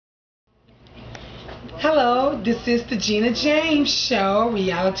Hello, this is the Gina James Show,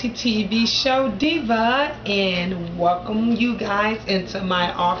 reality TV show diva, and welcome you guys into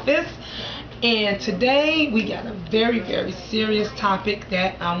my office. And today we got a very serious topic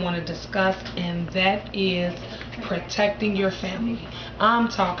that I want to discuss, and that is protecting your family. I'm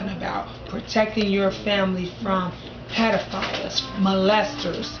talking about protecting your family from pedophiles,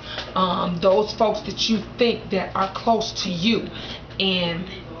 molesters, those folks that you think that are close to you, and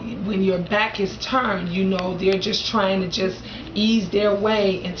when your back is turned, they're just trying to just ease their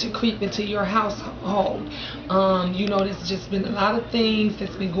way and to creep into your household. There's just been a lot of things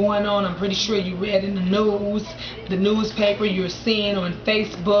that's been going on. I'm pretty sure you read in the news, the newspaper, you're seeing on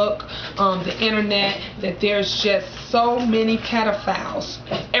Facebook, the internet, that there's just so many pedophiles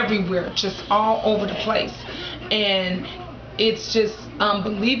everywhere, just all over the place. And it's just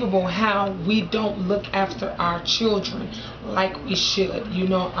unbelievable how we don't look after our children like we should.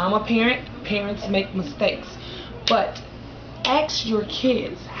 I'm a parent. Parents make mistakes. But ask your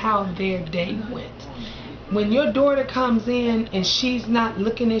kids how their day went. When your daughter comes in and she's not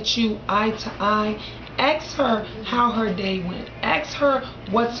looking at you eye to eye, ask her how her day went. Ask her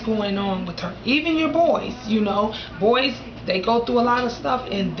what's going on with her. Even your boys, boys, they go through a lot of stuff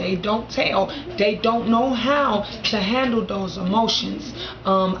and they don't tell. They don't know how to handle those emotions.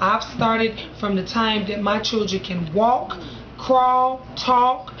 I've started from the time that my children can walk, crawl,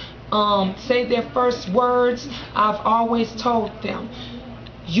 talk, say their first words. I've always told them,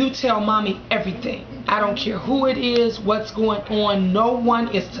 you tell mommy everything. I don't care who it is, what's going on. No one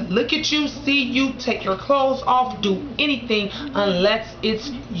is to look at you, see you, take your clothes off, do anything unless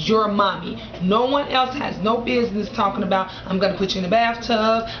it's your mommy. No one else has no business talking about, I'm going to put you in the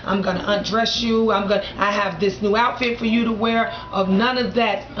bathtub, I'm going to undress you, I have this new outfit for you to wear. Of none of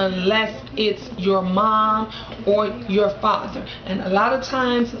that unless it's your mom or your father. And a lot of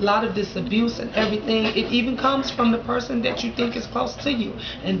times, a lot of this abuse and everything, it even comes from the person that you think is close to you.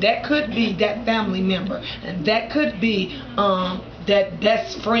 And that could be that family member, and that could be that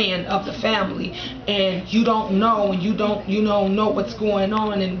best friend of the family, and you don't know, and you don't know what's going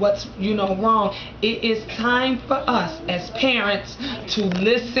on and what's wrong. It is time for us as parents to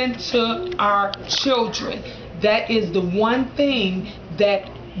listen to our children. That is the one thing that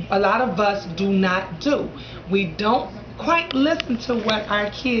a lot of us do not do. We don't quite listen to what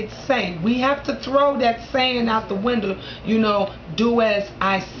our kids say. We have to throw that saying out the window, do as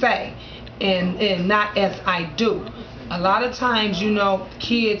I say and not as I do. A lot of times,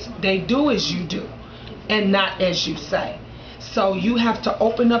 kids, they do as you do and not as you say. So you have to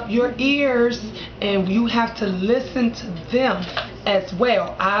open up your ears and you have to listen to them as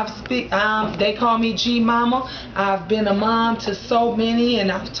well. They call me G Mama. I've been a mom to so many,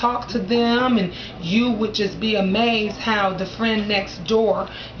 and I've talked to them, and you would just be amazed how the friend next door,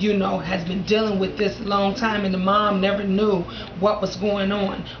 has been dealing with this a long time, and the mom never knew what was going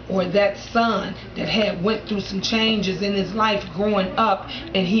on. Or that son that had went through some changes in his life growing up,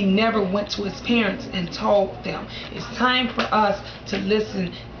 and he never went to his parents and told them. It's time for us to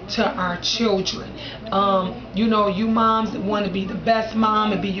listen to our children. You moms that want to be the best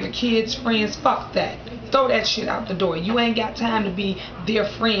mom and be your kids' friends, fuck that. Throw that shit out the door. You ain't got time to be their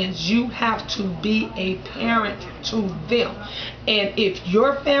friends. You have to be a parent to them. And if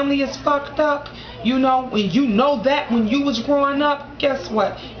your family is fucked up, when you know that when you was growing up, guess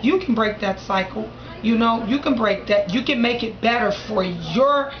what? You can break that cycle. You can break that. You can make it better for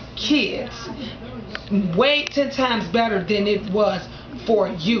your kids. Way 10 times better than it was for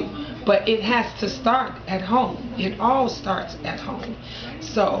you. But it has to start at home. It all starts at home.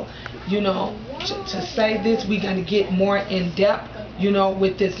 So, to say this, we're going to get more in depth,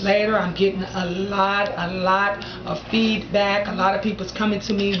 with this later. I'm getting a lot of feedback. A lot of people's coming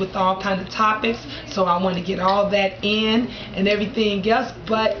to me with all kind of topics. So I want to get all that in and everything else.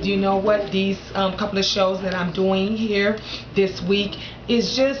 But you know what? These couple of shows that I'm doing here this week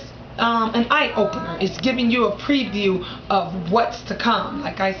is just an eye-opener. It's giving you a preview of what's to come.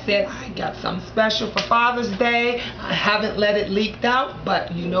 Like I said, I got something special for Father's Day. I haven't let it leak out,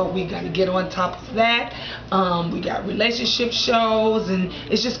 but we got to get on top of that. We got relationship shows, and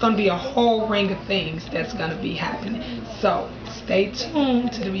it's just going to be a whole ring of things that's going to be happening. So stay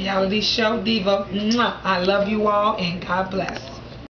tuned to the reality show diva. Mwah. I love you all, and God bless.